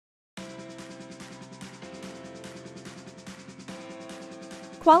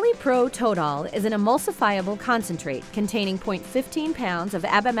Quali-Pro Todal is an emulsifiable concentrate containing 0.15 pounds of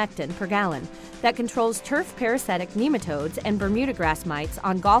abamectin per gallon that controls turf parasitic nematodes and Bermuda grass mites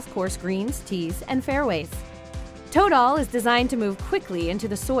on golf course greens, tees, and fairways. Todal is designed to move quickly into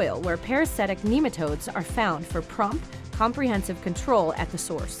the soil where parasitic nematodes are found for prompt, comprehensive control at the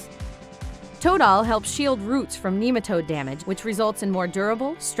source. Todal helps shield roots from nematode damage, which results in more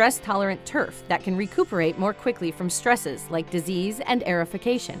durable, stress-tolerant turf that can recuperate more quickly from stresses like disease and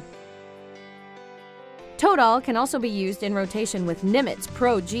aerification. Todal can also be used in rotation with Nimitz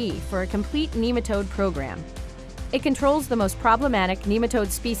Pro G for a complete nematode program. It controls the most problematic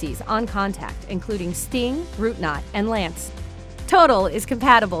nematode species on contact, including sting, root knot, and lance. Todal is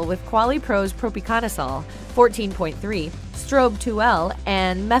compatible with Quali-Pro's propiconazole 14.3, Strobe 2L,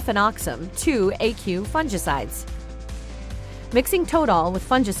 and mefenoxam 2 AQ fungicides. Mixing Todal with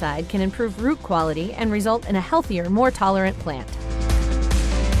fungicide can improve root quality and result in a healthier, more tolerant plant.